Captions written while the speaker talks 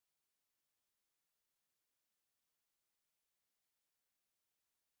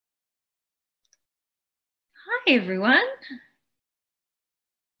Hi everyone.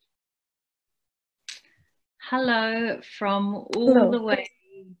 Hello from all Hello. the way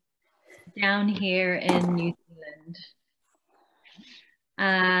down here in New Zealand.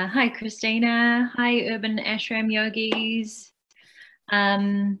 Hi Christina. Hi Urban Ashram Yogis.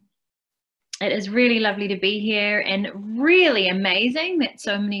 Um, it is really lovely to be here and really amazing that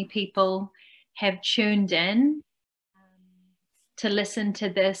so many people have tuned in to listen to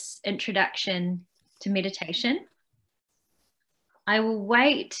this introduction to meditation. I will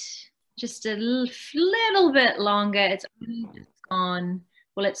wait just a little bit longer. It's only just gone,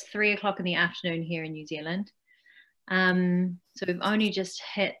 well, it's 3 o'clock in the afternoon here in New Zealand. So we've only just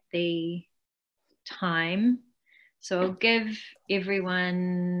hit the time. So I'll give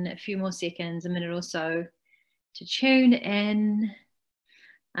everyone a few more seconds, a minute or so to tune in,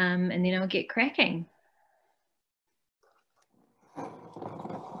 and then I'll get cracking.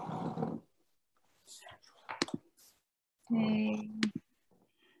 Okay.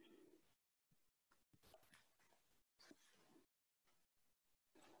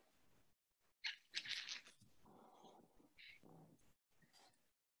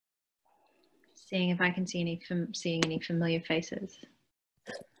 Seeing if I can see any familiar faces.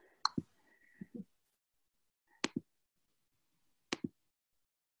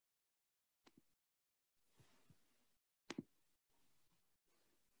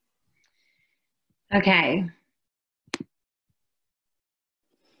 Okay.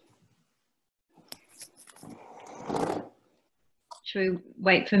 Should we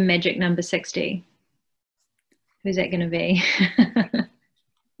wait for magic number 60? Who's that going to be?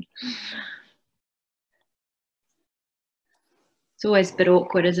 It's always a bit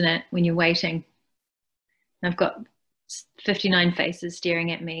awkward, isn't it, when you're waiting? I've got 59 faces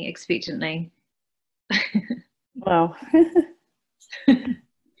staring at me expectantly. Wow.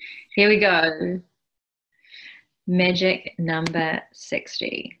 Here we go. Magic number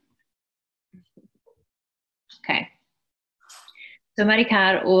 60. Okay. So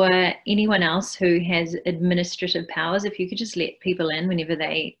Marikar or anyone else who has administrative powers, if you could just let people in whenever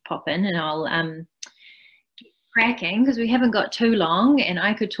they pop in, and I'll get cracking because we haven't got too long and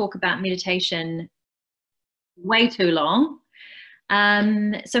I could talk about meditation way too long.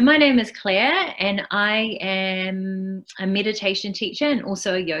 So my name is Claire and I am a meditation teacher and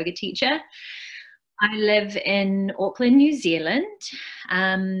also a yoga teacher. I live in Auckland, New Zealand.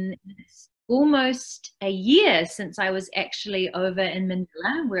 It's almost a year since I was actually over in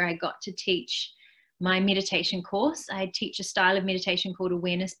Manila, where I got to teach my meditation course. I teach a style of meditation called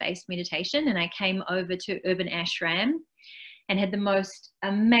awareness-based meditation, and I came over to Urban Ashram and had the most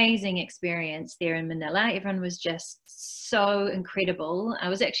amazing experience there in Manila. Everyone was just so incredible. I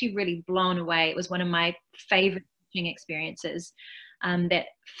was actually really blown away. It was one of my favorite teaching experiences. That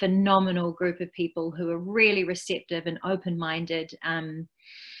phenomenal group of people who are really receptive and open-minded, and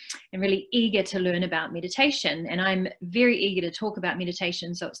really eager to learn about meditation. And I'm very eager to talk about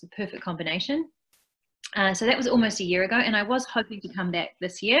meditation, so it's the perfect combination. So that was almost a year ago, and I was hoping to come back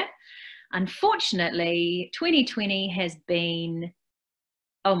this year. Unfortunately, 2020 has been,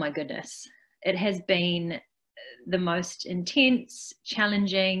 oh my goodness, it has been the most intense,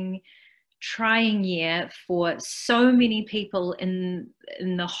 challenging, trying year for so many people in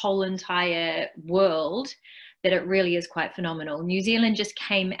the whole entire world that it really is quite phenomenal. New Zealand just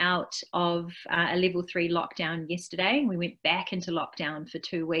came out of a level 3 lockdown yesterday. We went back into lockdown for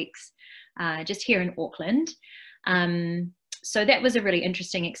 2 weeks just here in Auckland. So that was a really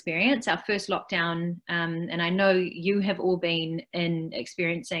interesting experience, our first lockdown, and I know you have all been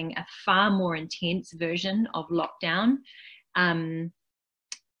experiencing a far more intense version of lockdown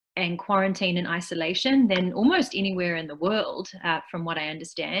and quarantine and isolation than almost anywhere in the world, from what I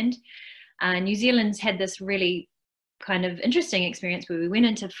understand. New Zealand's had this really kind of interesting experience where we went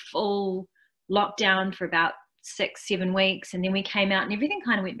into full lockdown for about 6-7 weeks, and then we came out and everything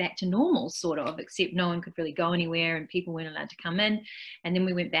kind of went back to normal, sort of, except no one could really go anywhere and people weren't allowed to come in. And then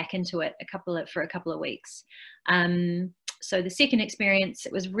we went back into it for a couple of weeks. So the second experience,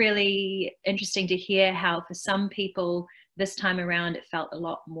 it was really interesting to hear how for some people this time around it felt a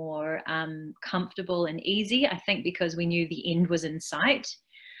lot more comfortable and easy. I think because we knew the end was in sight.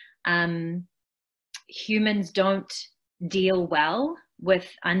 Humans don't deal well with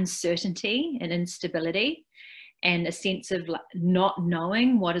uncertainty and instability and a sense of not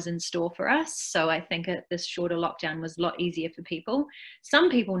knowing what is in store for us. So I think this shorter lockdown was a lot easier for people.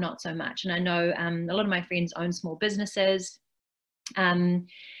 Some people not so much. And I know a lot of my friends own small businesses.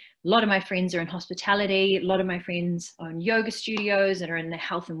 A lot of my friends are in hospitality. A lot of my friends own yoga studios and are in the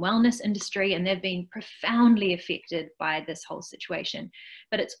health and wellness industry, and they've been profoundly affected by this whole situation.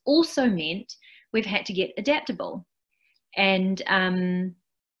 But it's also meant we've had to get adaptable. And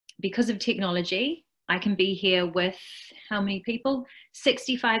because of technology, I can be here with how many people?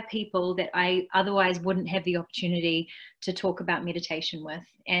 65 people that I otherwise wouldn't have the opportunity to talk about meditation with.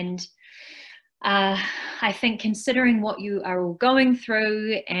 And I think considering what you are all going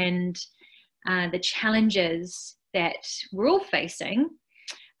through and the challenges that we're all facing,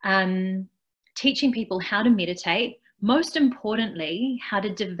 teaching people how to meditate, most importantly, how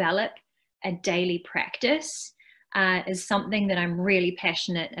to develop a daily practice is something that I'm really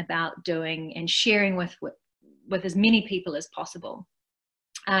passionate about doing and sharing with as many people as possible.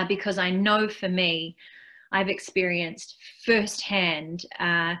 Because I know for me, I've experienced firsthand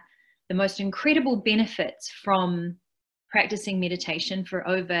the most incredible benefits from practicing meditation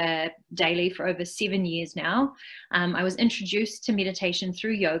daily for over 7 years now. I was introduced to meditation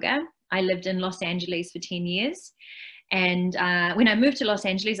through yoga. I lived in Los Angeles for 10 years. And when I moved to Los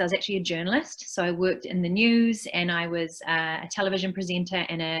Angeles, I was actually a journalist. So I worked in the news, and I was a television presenter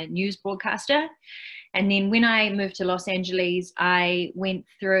and a news broadcaster. And then when I moved to Los Angeles, I went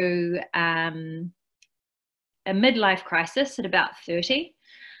through a midlife crisis at about 30,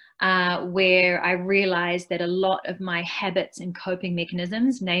 where I realized that a lot of my habits and coping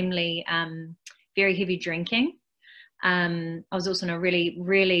mechanisms, namely very heavy drinking, I was also in a really,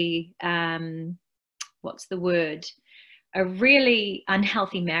 a really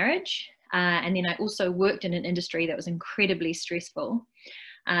unhealthy marriage. And then I also worked in an industry that was incredibly stressful.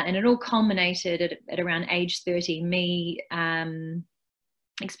 And it all culminated at around age 30, me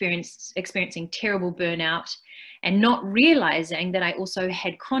experiencing terrible burnout and not realizing that I also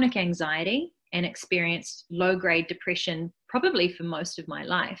had chronic anxiety and experienced low-grade depression probably for most of my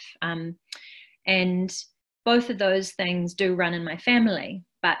life. And both of those things do run in my family.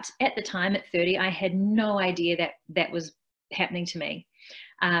 But at the time, at 30, I had no idea that that was happening to me,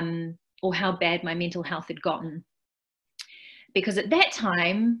 or how bad my mental health had gotten. Because at that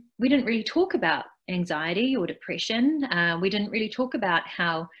time, we didn't really talk about anxiety or depression. We didn't really talk about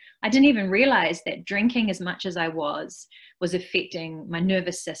how I didn't even realize that drinking as much as I was affecting my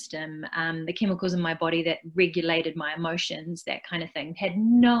nervous system, the chemicals in my body that regulated my emotions, that kind of thing. Had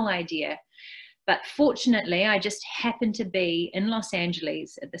no idea. But fortunately, I just happened to be in Los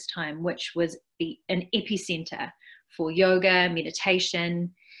Angeles at this time, which was an epicenter for yoga,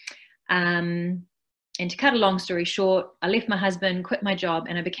 meditation. And to cut a long story short, I left my husband, quit my job,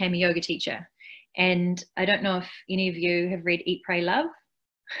 and I became a yoga teacher. And I don't know if any of you have read Eat, Pray, Love,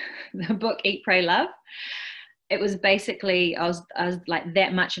 the book Eat, Pray, Love. It was basically, I was like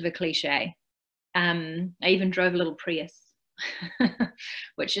that much of a cliche. I even drove a little Prius,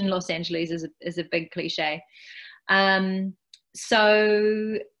 which in Los Angeles is a big cliche.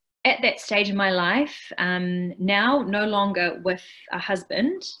 So at that stage in my life, now no longer with a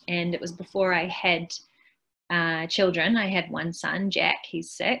husband, and it was before I had children. I had one son, Jack,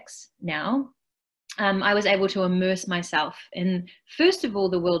 he's 6 now. I was able to immerse myself in, first of all,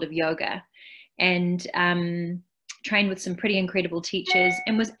 the world of yoga, and trained with some pretty incredible teachers,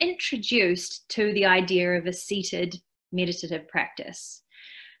 and was introduced to the idea of a seated meditative practice.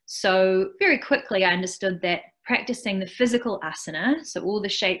 So very quickly I understood that practicing the physical asana, so all the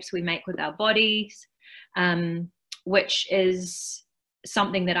shapes we make with our bodies, which is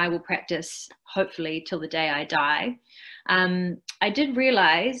something that I will practice hopefully till the day I die, I did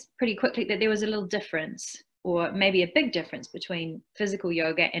realize pretty quickly that there was a little difference, or maybe a big difference, between physical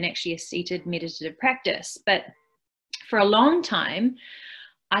yoga and actually a seated meditative practice. But for a long time,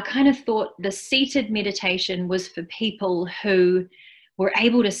 I kind of thought the seated meditation was for people who were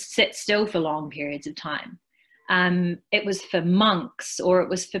able to sit still for long periods of time. It was for monks, or it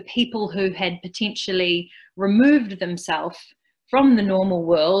was for people who had potentially removed themselves from the normal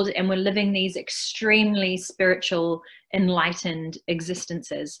world and were living these extremely spiritual, enlightened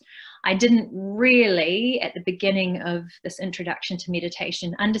existences. I didn't really, at the beginning of this introduction to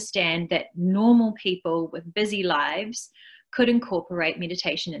meditation, understand that normal people with busy lives could incorporate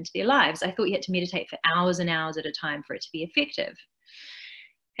meditation into their lives. I thought you had to meditate for hours and hours at a time for it to be effective.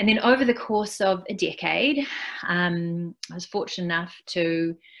 And then over the course of a decade, I was fortunate enough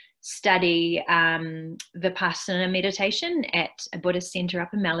to study Vipassana meditation at a Buddhist center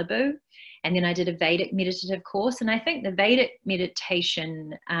up in Malibu. And then I did a Vedic meditative course. And I think the Vedic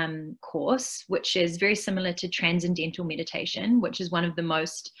meditation course, which is very similar to transcendental meditation, which is one of the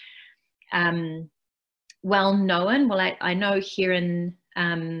most well-known, well, I know here in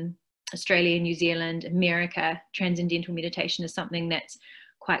Australia, New Zealand, America, transcendental meditation is something that's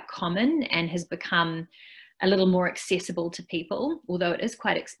quite common and has become a little more accessible to people, although it is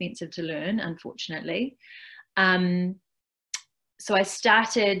quite expensive to learn, unfortunately. So I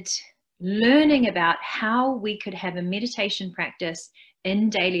started learning about how we could have a meditation practice in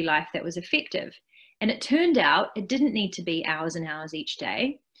daily life that was effective. And it turned out it didn't need to be hours and hours each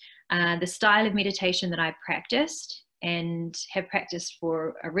day. The style of meditation that I practiced and have practiced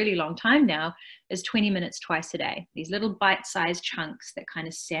for a really long time now is 20 minutes twice a day. These little bite-sized chunks that kind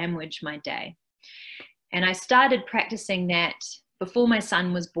of sandwich my day. And I started practicing that before my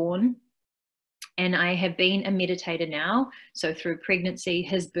son was born. And I have been a meditator now. So through pregnancy,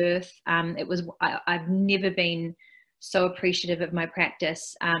 his birth, I've never been so appreciative of my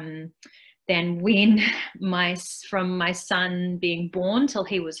practice than when from my son being born till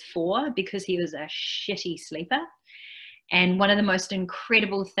he was 4, because he was a shitty sleeper. And one of the most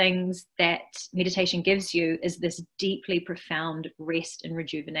incredible things that meditation gives you is this deeply profound rest and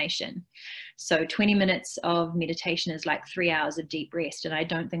rejuvenation. So 20 minutes of meditation is like 3 hours of deep rest. And I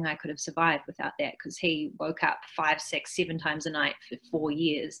don't think I could have survived without that, because he woke up 5, 6, 7 times a night for 4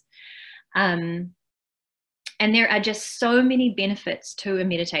 years. And there are just so many benefits to a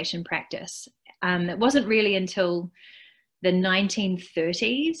meditation practice. It wasn't really until the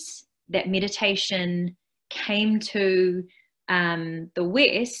 1930s that meditation came to the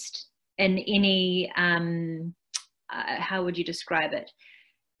West in any, how would you describe it?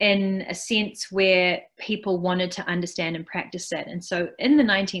 In a sense where people wanted to understand and practice it. And so in the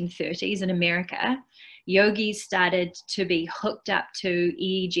 1930s in America, yogis started to be hooked up to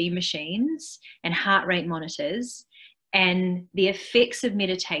EEG machines and heart rate monitors, and the effects of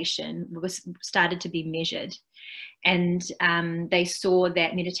meditation started to be measured. And they saw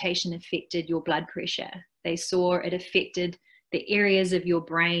that meditation affected your blood pressure. They saw it affected the areas of your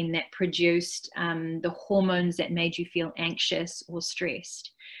brain that produced the hormones that made you feel anxious or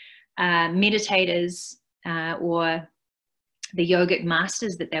stressed. Meditators or the yogic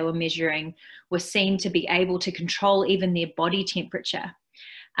masters that they were measuring were seen to be able to control even their body temperature.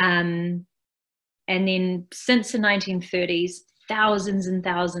 And then since the 1930s, thousands and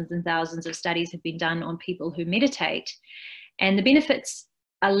thousands and thousands of studies have been done on people who meditate, and the benefits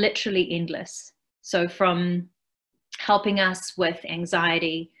are literally endless. So from helping us with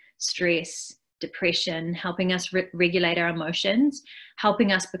anxiety, stress, depression, helping us regulate our emotions,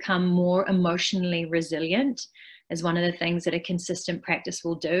 helping us become more emotionally resilient is one of the things that a consistent practice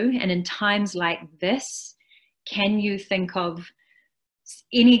will do. And in times like this, can you think of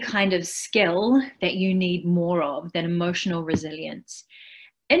any kind of skill that you need more of than emotional resilience?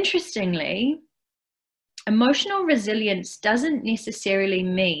 Interestingly, emotional resilience doesn't necessarily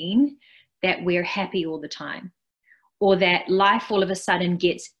mean that we're happy all the time or that life all of a sudden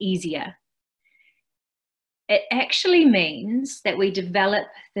gets easier. It actually means that we develop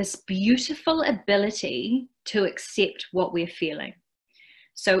this beautiful ability to accept what we're feeling.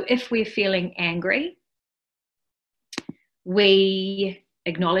 So if we're feeling angry, we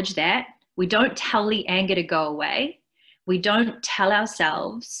acknowledge that. We don't tell the anger to go away. We don't tell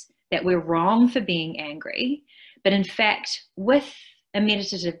ourselves that we're wrong for being angry. But in fact, with a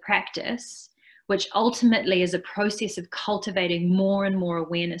meditative practice, which ultimately is a process of cultivating more and more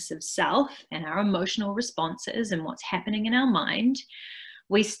awareness of self and our emotional responses and what's happening in our mind,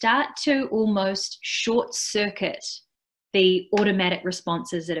 we start to almost short circuit the automatic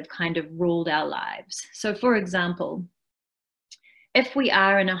responses that have kind of ruled our lives. So for example, if we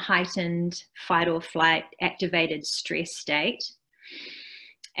are in a heightened fight or flight activated stress state,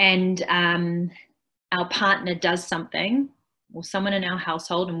 and our partner does something, or someone in our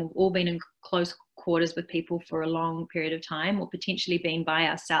household, and we've all been in close quarters with people for a long period of time, or potentially been by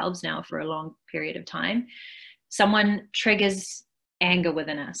ourselves now for a long period of time, someone triggers anger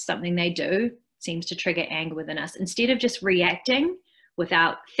within us. Something they do seems to trigger anger within us. Instead of just reacting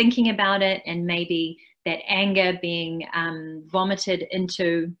without thinking about it, and maybe that anger being vomited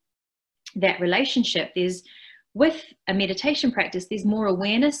into that relationship, with a meditation practice, there's more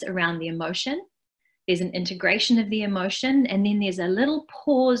awareness around the emotion. There's an integration of the emotion, and then there's a little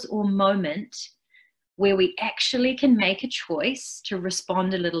pause or moment where we actually can make a choice to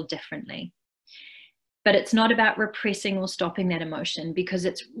respond a little differently. But it's not about repressing or stopping that emotion, because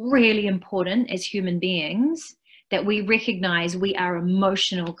it's really important as human beings that we recognize we are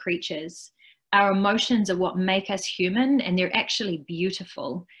emotional creatures. Our emotions are what make us human, and they're actually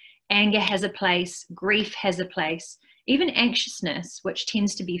beautiful. Anger has a place, grief has a place, even anxiousness, which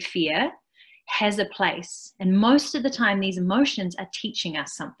tends to be fear, has a place. And most of the time, these emotions are teaching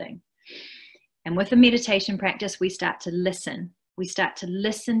us something. And with the meditation practice, we start to listen. We start to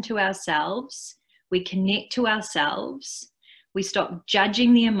listen to ourselves. We connect to ourselves. We stop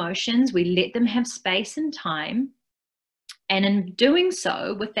judging the emotions. We let them have space and time. And in doing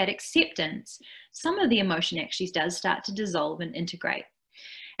so, with that acceptance, some of the emotion actually does start to dissolve and integrate.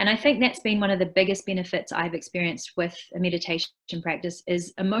 And I think that's been one of the biggest benefits I've experienced with a meditation practice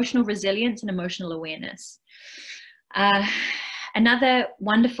is emotional resilience and emotional awareness. Another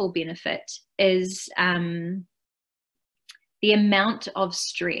wonderful benefit is the amount of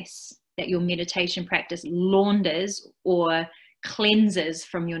stress that your meditation practice launders or cleanses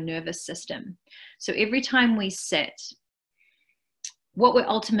from your nervous system. So every time we sit, what we're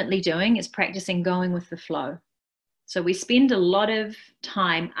ultimately doing is practicing going with the flow. So we spend a lot of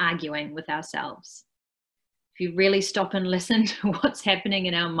time arguing with ourselves. If you really stop and listen to what's happening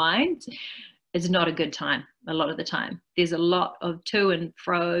in our mind, it's not a good time a lot of the time. There's a lot of to and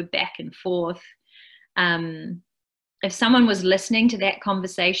fro, back and forth. If someone was listening to that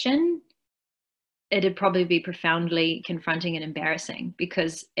conversation, it'd probably be profoundly confronting and embarrassing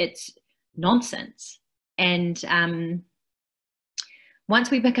because it's nonsense. And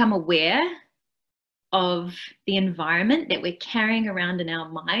once we become aware of the environment that we're carrying around in our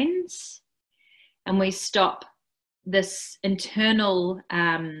minds, and we stop this internal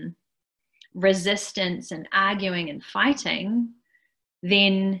resistance and arguing and fighting,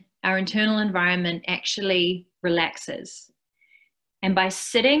 then our internal environment actually relaxes. And by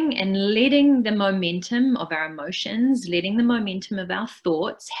sitting and letting the momentum of our emotions, letting the momentum of our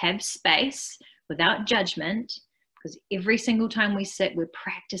thoughts have space without judgment, because every single time we sit, we're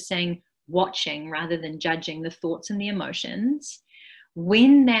practicing watching rather than judging the thoughts and the emotions.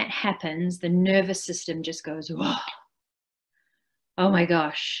 When that happens, the nervous system just goes, whoa, oh my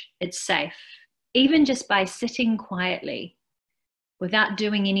gosh, it's safe. Even just by sitting quietly without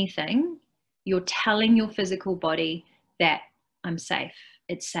doing anything, you're telling your physical body that I'm safe,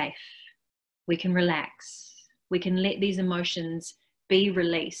 it's safe. We can relax. We can let these emotions be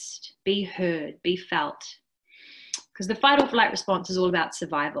released, be heard, be felt. Because the fight or flight response is all about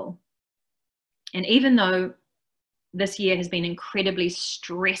survival. And even though this year has been incredibly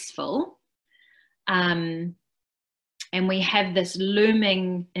stressful, and we have this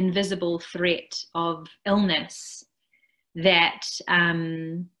looming invisible threat of illness that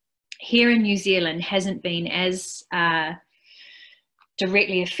here in New Zealand hasn't been as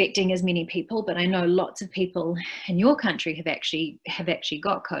directly affecting as many people, but I know lots of people in your country have actually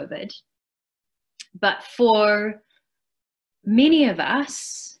got COVID. But for many of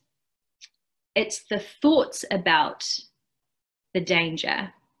us, it's the thoughts about the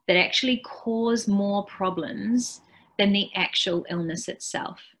danger that actually cause more problems than the actual illness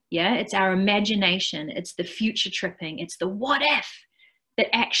itself. Yeah, it's our imagination, it's the future tripping, it's the what if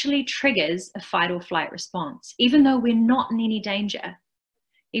that actually triggers a fight or flight response, even though we're not in any danger,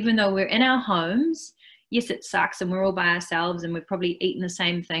 even though we're in our homes. Yes, it sucks and we're all by ourselves and we've probably eaten the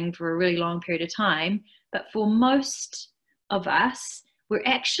same thing for a really long period of time, but for most of us, we're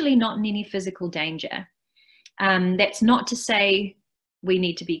actually not in any physical danger. That's not to say we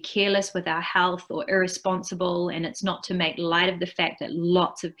need to be careless with our health or irresponsible, and it's not to make light of the fact that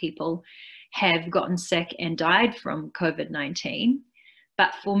lots of people have gotten sick and died from COVID-19.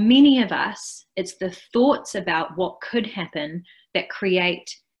 But for many of us, it's the thoughts about what could happen that create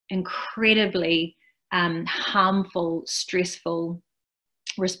incredibly harmful, stressful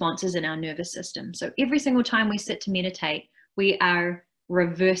responses in our nervous system. So every single time we sit to meditate, we are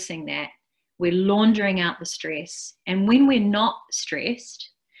reversing that. We're laundering out the stress. And when we're not stressed,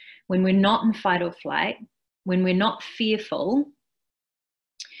 when we're not in fight or flight, when we're not fearful,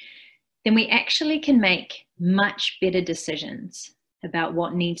 then we actually can make much better decisions about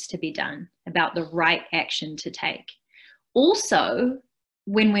what needs to be done, about the right action to take. Also,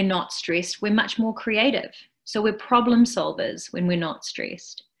 when we're not stressed, we're much more creative. So we're problem solvers when we're not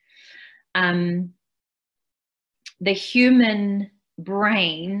stressed. The human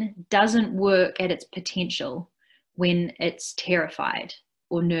brain doesn't work at its potential when it's terrified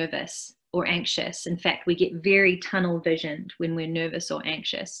or nervous or anxious. In fact, we get very tunnel visioned when we're nervous or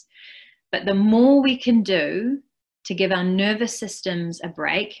anxious. But the more we can do to give our nervous systems a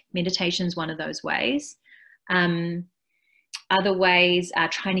break, meditation's one of those ways. Other ways are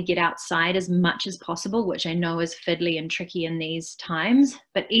trying to get outside as much as possible, which I know is fiddly and tricky in these times,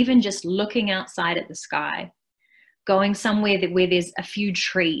 but even just looking outside at the sky, going somewhere where there's a few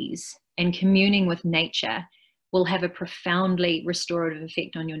trees and communing with nature will have a profoundly restorative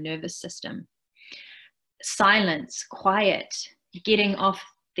effect on your nervous system. Silence, quiet, getting off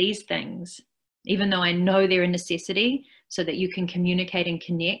these things, even though I know they're a necessity so that you can communicate and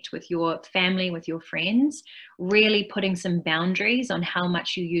connect with your family, with your friends, really putting some boundaries on how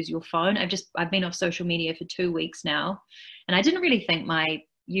much you use your phone. I've been off social media for 2 weeks now, and I didn't really think my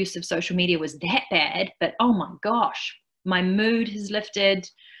use of social media was that bad, but oh my gosh, my mood has lifted.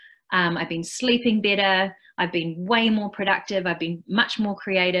 I've been sleeping better. I've been way more productive. I've been much more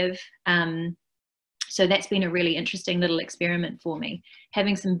creative. So that's been a really interesting little experiment for me,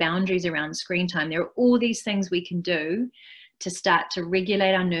 having some boundaries around screen time. There are all these things we can do to start to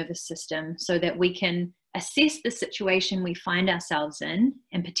regulate our nervous system so that we can assess the situation we find ourselves in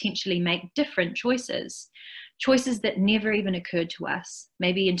and potentially make different choices that never even occurred to us,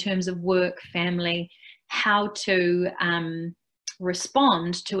 maybe in terms of work, family, how to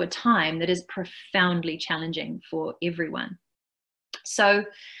respond to a time that is profoundly challenging for everyone. So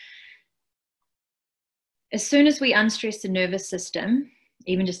as soon as we unstress the nervous system,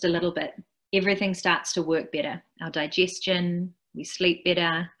 even just a little bit, everything starts to work better. Our digestion, we sleep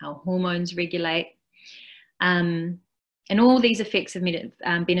better, our hormones regulate. And all these effects of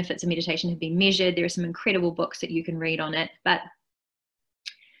benefits of meditation have been measured. There are some incredible books that you can read on it. But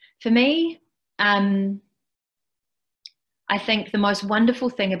for me, I think the most wonderful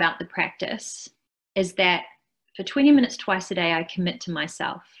thing about the practice is that for 20 minutes twice a day, I commit to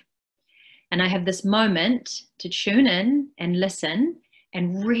myself. And I have this moment to tune in and listen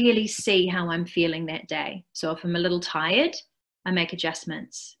and really see how I'm feeling that day. So if I'm a little tired, I make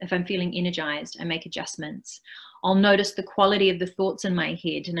adjustments. If I'm feeling energized, I make adjustments. I'll notice the quality of the thoughts in my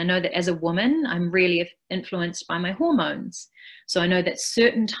head. And I know that as a woman, I'm really influenced by my hormones. So I know that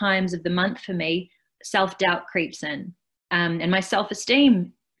certain times of the month for me, self-doubt creeps in. And my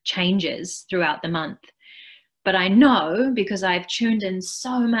self-esteem changes throughout the month. But I know, because I've tuned in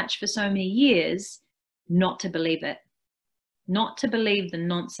so much for so many years, not to believe it. Not to believe the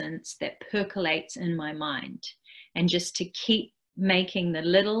nonsense that percolates in my mind, and just to keep making the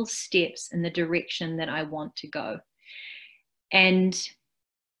little steps in the direction that I want to go. And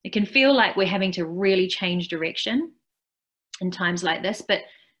it can feel like we're having to really change direction in times like this, but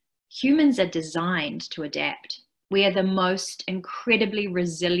humans are designed to adapt. We are the most incredibly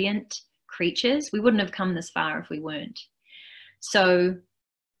resilient creatures. We wouldn't have come this far if we weren't. So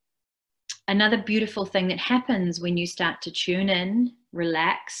another beautiful thing that happens when you start to tune in,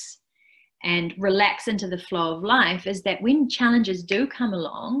 relax into the flow of life is that when challenges do come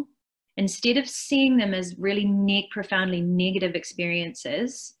along, instead of seeing them as really profoundly negative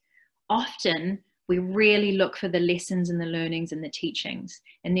experiences, often we really look for the lessons and the learnings and the teachings.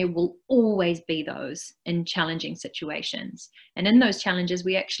 And there will always be those in challenging situations. And in those challenges,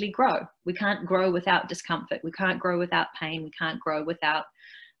 we actually grow. We can't grow without discomfort. We can't grow without pain. We can't grow without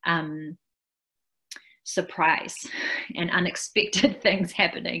surprise and unexpected things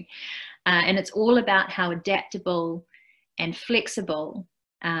happening. And it's all about how adaptable and flexible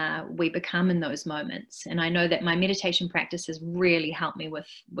we become in those moments. And I know that my meditation practice has really helped me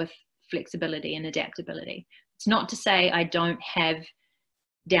with flexibility and adaptability. It's not to say I don't have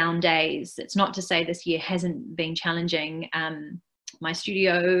down days. It's not to say this year hasn't been challenging. My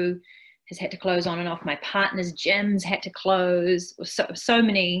studio has had to close on and off. My partner's gyms had to close. So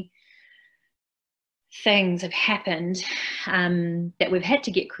many things have happened that we've had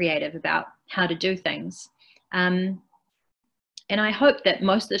to get creative about how to do things. And I hope that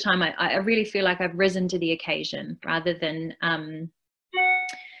most of the time I really feel like I've risen to the occasion rather than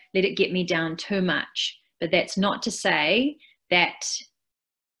let it get me down too much. But that's not to say that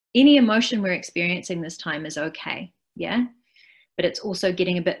any emotion we're experiencing this time is okay, yeah? But it's also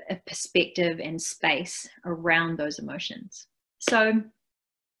getting a bit of perspective and space around those emotions. So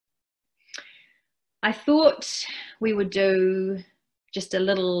I thought we would do just a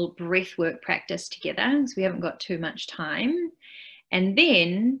little breath work practice together, because we haven't got too much time. And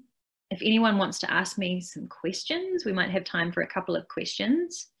then if anyone wants to ask me some questions, we might have time for a couple of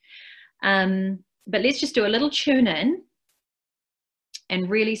questions. But let's just do a little tune in and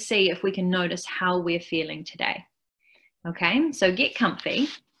really see if we can notice how we're feeling today. Okay, so get comfy.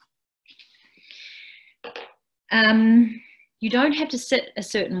 You don't have to sit a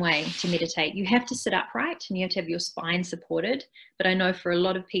certain way to meditate. You have to sit upright and you have to have your spine supported. But I know for a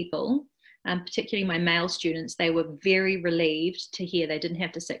lot of people, particularly my male students, they were very relieved to hear they didn't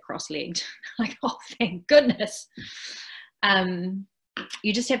have to sit cross-legged. Like, oh, thank goodness.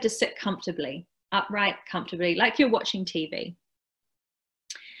 You just have to sit comfortably, upright, comfortably, like you're watching TV.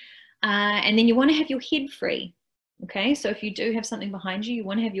 And then you want to have your head free. Okay, so if you do have something behind you, you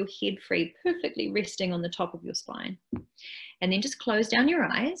want to have your head free, perfectly resting on the top of your spine. And then just close down your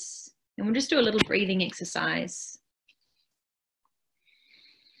eyes, and we'll just do a little breathing exercise.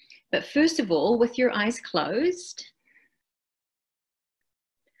 But first of all, with your eyes closed,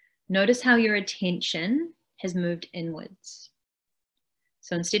 notice how your attention has moved inwards.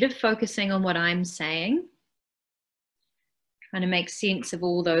 So instead of focusing on what I'm saying, trying to make sense of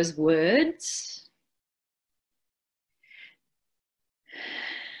all those words,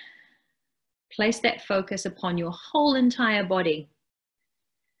 Place that focus upon your whole entire body.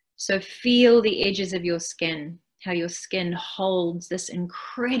 So feel the edges of your skin, how your skin holds this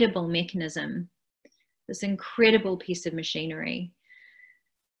incredible mechanism, this incredible piece of machinery.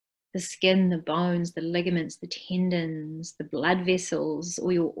 The skin, the bones, the ligaments, the tendons, the blood vessels,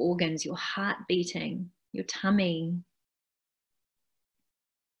 all your organs, your heart beating, your tummy.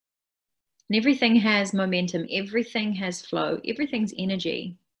 And everything has momentum, everything has flow, everything's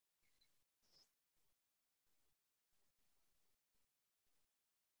energy.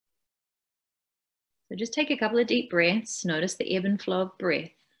 So just take a couple of deep breaths. Notice the ebb and flow of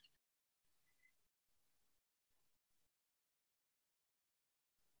breath.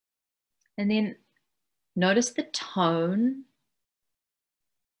 And then notice the tone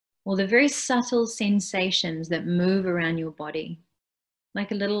or the very subtle sensations that move around your body,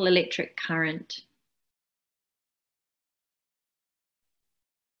 like a little electric current.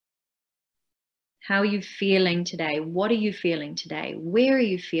 How are you feeling today? What are you feeling today? Where are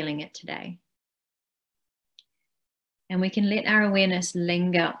you feeling it today? And we can let our awareness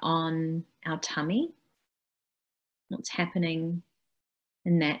linger on our tummy, what's happening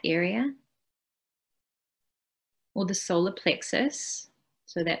in that area, or the solar plexus,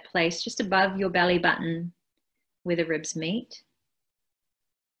 so that place just above your belly button where the ribs meet.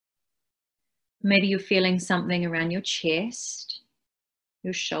 Maybe you're feeling something around your chest,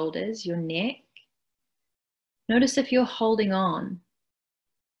 your shoulders, your neck. Notice if you're holding on.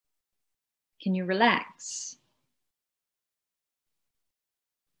 Can you relax?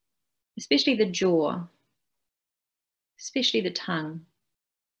 Especially the jaw, especially the tongue,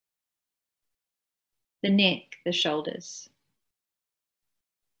 the neck, the shoulders.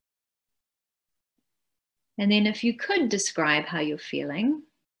 And then if you could describe how you're feeling,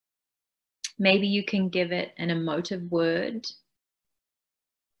 maybe you can give it an emotive word,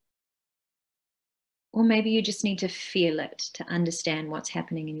 or maybe you just need to feel it to understand what's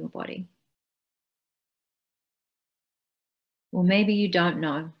happening in your body. Or maybe you don't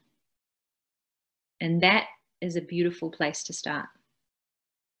know. And that is a beautiful place to start.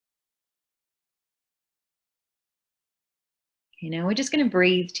 Okay, now we're just going to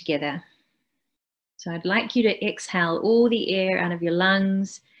breathe together. So I'd like you to exhale all the air out of your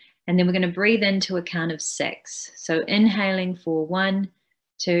lungs, and then we're going to breathe into a count of 6. So inhaling for 1,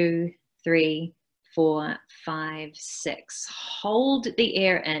 2, 3, 4, 5, 6. Hold the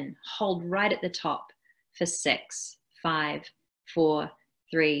air in. Hold right at the top for 6, 5, 4,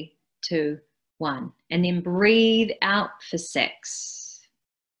 3, 2, 1. And then breathe out for 6.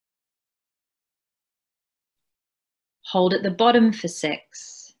 Hold at the bottom for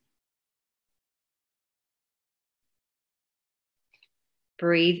 6.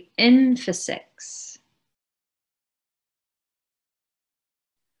 Breathe in for 6.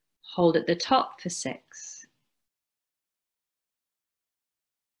 Hold at the top for 6.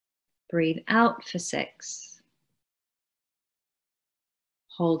 Breathe out for 6.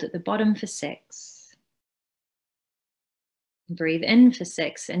 Hold at the bottom for 6. Breathe in for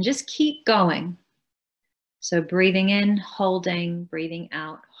 6, and just keep going. So breathing in, holding, breathing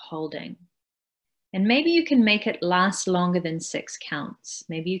out, holding. And maybe you can make it last longer than 6 counts.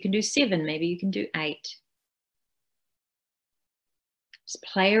 Maybe you can do 7, maybe you can do 8. Just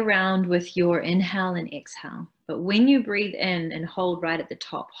play around with your inhale and exhale. But when you breathe in and hold right at the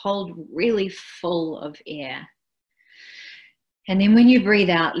top, hold really full of air. And then when you breathe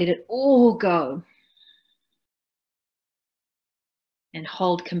out, let it all go. And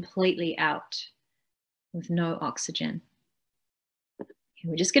hold completely out with no oxygen. And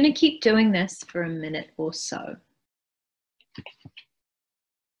we're just going to keep doing this for a minute or so.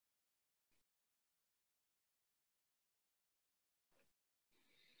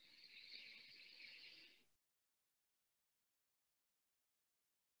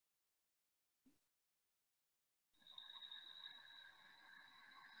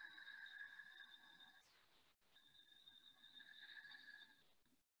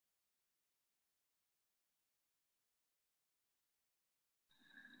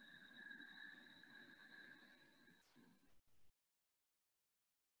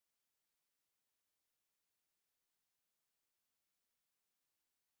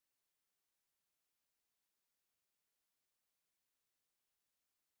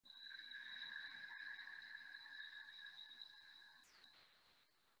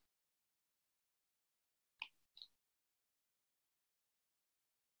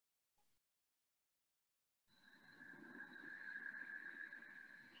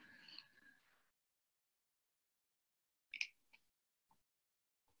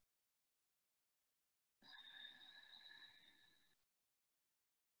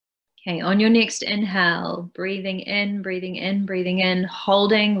 Okay, on your next inhale, breathing in, breathing in, breathing in,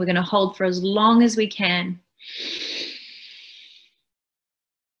 holding. We're going to hold for as long as we can.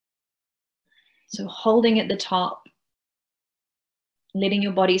 So holding at the top, letting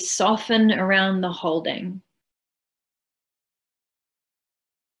your body soften around the holding.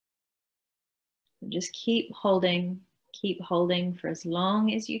 Just keep holding for as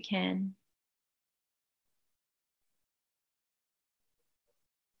long as you can.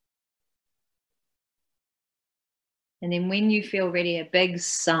 And then when you feel ready, a big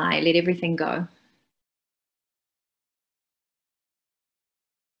sigh, let everything go. And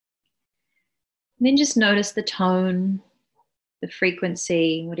then just notice the tone, the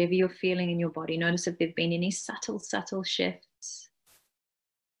frequency, whatever you're feeling in your body. Notice if there've been any subtle shifts.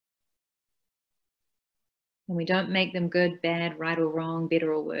 And we don't make them good, bad, right or wrong,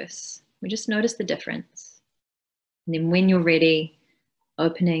 better or worse. We just notice the difference. And then when you're ready,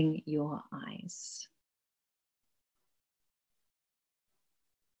 opening your eyes.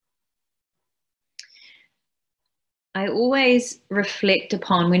 I always reflect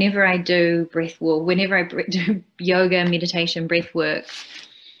upon whenever I do breath work, whenever I do yoga, meditation, breath work,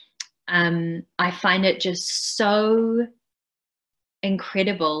 I find it just so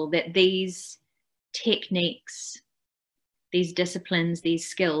incredible that these techniques, these disciplines, these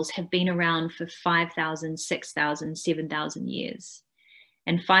skills have been around for 5,000, 6,000, 7,000 years.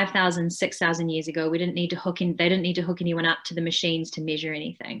 And 5,000, 6,000 years ago, they didn't need to hook anyone up to the machines to measure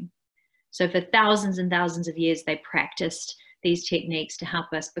anything. So for thousands and thousands of years, they practiced these techniques to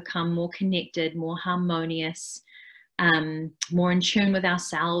help us become more connected, more harmonious, more in tune with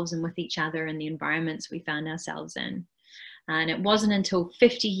ourselves and with each other and the environments we found ourselves in. And it wasn't until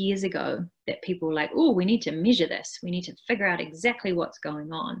 50 years ago that people were like, oh, we need to measure this. We need to figure out exactly what's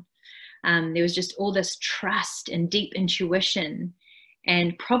going on. There was just all this trust and deep intuition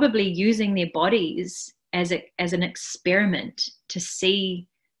and probably using their bodies as an experiment to see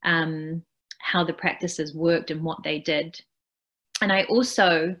how the practices worked and what they did. And I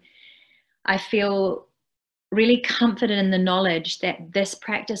feel really comforted in the knowledge that this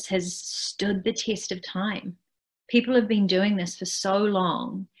practice has stood the test of time. People have been doing this for so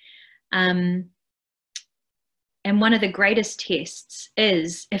long. And one of the greatest tests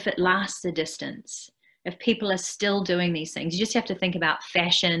is if it lasts a distance, if people are still doing these things. You just have to think about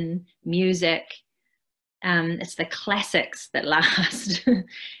fashion, music. It's the classics that last.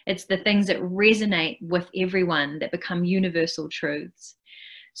 It's the things that resonate with everyone that become universal truths.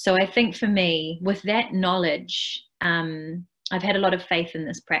 So I think for me, with that knowledge, I've had a lot of faith in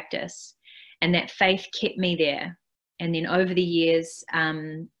this practice, and that faith kept me there. And then over the years,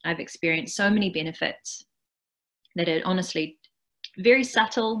 I've experienced so many benefits that are honestly very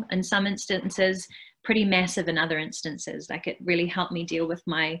subtle in some instances, pretty massive in other instances. Like it really helped me deal with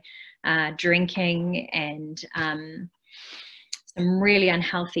my drinking and some really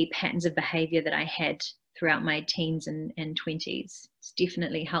unhealthy patterns of behavior that I had throughout my teens and 20s. It's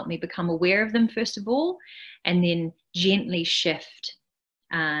definitely helped me become aware of them, first of all, and then gently shift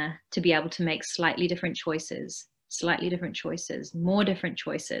to be able to make slightly different choices, more different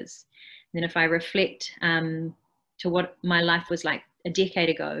choices. And then if I reflect to what my life was like a decade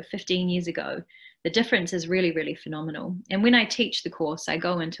ago, 15 years ago, the difference is really, really phenomenal. And when I teach the course, I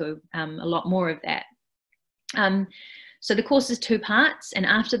go into a lot more of that. So the course is 2 parts, and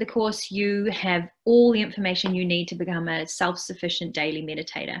after the course, you have all the information you need to become a self-sufficient daily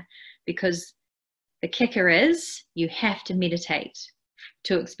meditator, because the kicker is you have to meditate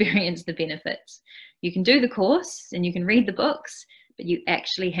to experience the benefits. You can do the course and you can read the books, but you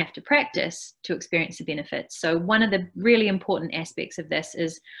actually have to practice to experience the benefits. So one of the really important aspects of this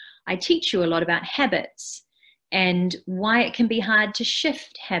is I teach you a lot about habits and why it can be hard to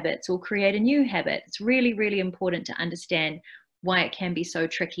shift habits or create a new habit. It's really, really important to understand why it can be so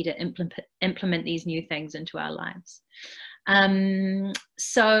tricky to implement these new things into our lives.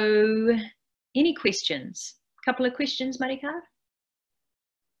 So any questions? A couple of questions, Marika?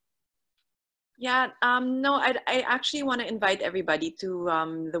 Yeah, no, I actually want to invite everybody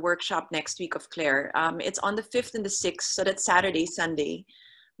to the workshop next week of Claire. It's on the 5th and the 6th, so that's Saturday, Sunday,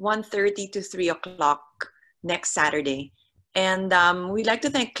 1:30 to 3 o'clock next Saturday. And we'd like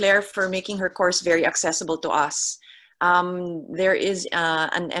to thank Claire for making her course very accessible to us. There is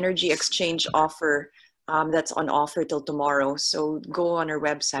an energy exchange offer that's on offer till tomorrow, so go on our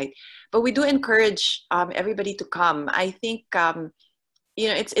website. But we do encourage everybody to come. I think you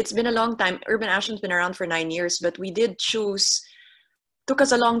know, it's been a long time. Urban Ashram's been around for 9 years, but we did took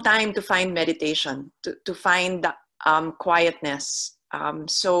us a long time to find meditation, to find quietness.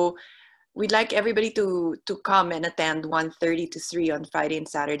 So we'd like everybody to come and attend 1:30 to 3 on Friday and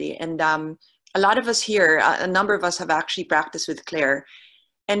Saturday. And a lot of us here, a number of us have actually practiced with Claire.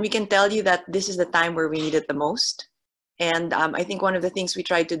 And we can tell you that this is the time where we need it the most. And I think one of the things we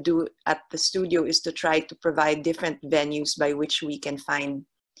try to do at the studio is to try to provide different venues by which we can find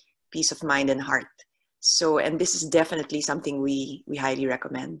peace of mind and heart. So, and this is definitely something we highly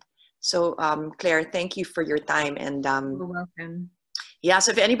recommend. So Claire, thank you for your time. And You're welcome. yeah,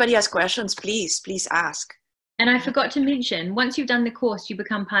 so if anybody has questions, please ask. And I forgot to mention, once you've done the course, you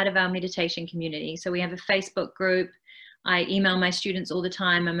become part of our meditation community. So we have a Facebook group. I email my students all the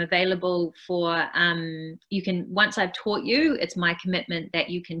time. I'm available for, you can, once I've taught you, it's my commitment that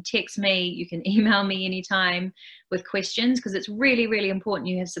you can text me, you can email me anytime with questions, because it's really, really important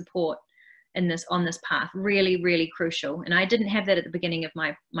you have support in this, on this path. Really, really crucial. And I didn't have that at the beginning of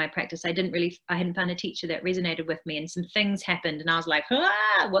my practice. I hadn't found a teacher that resonated with me, and some things happened and I was like,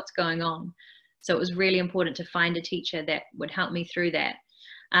 ah, what's going on? So it was really important to find a teacher that would help me through that.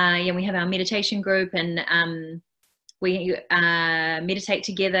 Yeah, we have our meditation group, and we meditate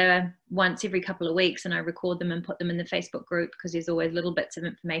together once every couple of weeks, and I record them and put them in the Facebook group, because there's always little bits of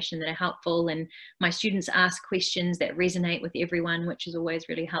information that are helpful, and my students ask questions that resonate with everyone, which is always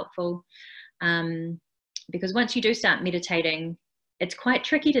really helpful. Because once you do start meditating, it's quite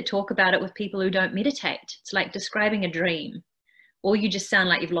tricky to talk about it with people who don't meditate. It's like describing a dream, or you just sound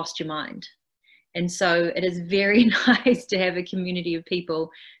like you've lost your mind. And so it is very nice to have a community of people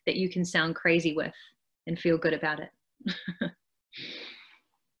that you can sound crazy with and feel good about it.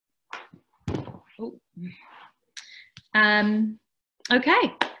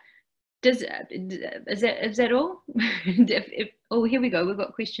 Okay. Is that all? Oh, here we go. We've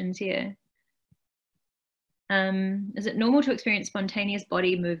got questions here. Is it normal to experience spontaneous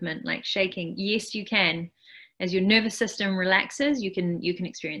body movement like shaking? Yes, you can. As your nervous system relaxes, you can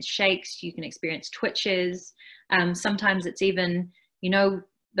experience shakes, you can experience twitches. Sometimes it's even, you know,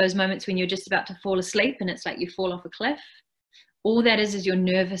 those moments when you're just about to fall asleep and it's like you fall off a cliff. All that is your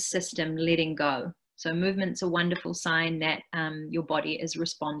nervous system letting go. So movement's a wonderful sign that your body is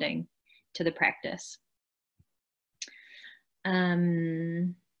responding to the practice.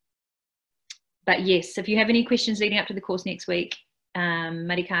 But yes, if you have any questions leading up to the course next week,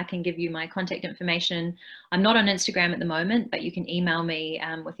 Marika can give you my contact information. I'm not on Instagram at the moment, but you can email me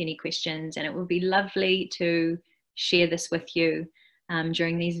with any questions, and it would be lovely to share this with you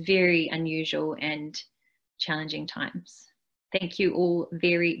during these very unusual and challenging times. Thank you all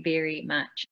very, very much.